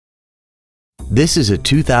This is a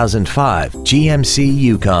 2005 GMC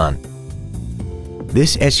Yukon.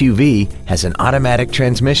 This SUV has an automatic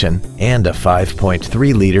transmission and a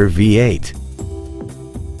 5.3-liter V8.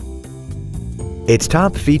 Its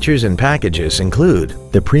top features and packages include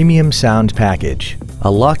the premium sound package, a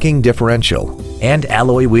locking differential, and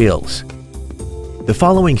alloy wheels. The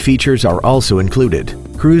following features are also included: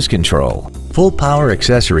 cruise control, full power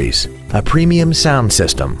accessories, a premium sound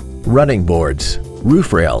system, running boards,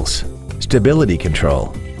 roof rails, stability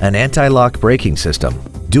control, an anti-lock braking system,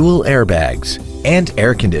 dual airbags, and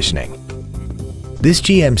air conditioning. This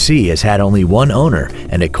GMC has had only one owner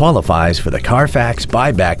and it qualifies for the Carfax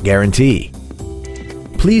buyback guarantee.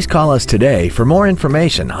 Please call us today for more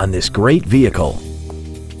information on this great vehicle.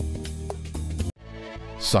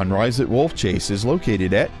 Sunrise at Wolfchase is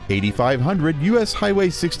located at 8500 US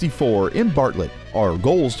Highway 64 in Bartlett. Our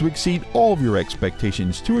goal is to exceed all of your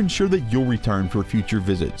expectations to ensure that you'll return for future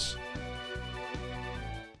visits.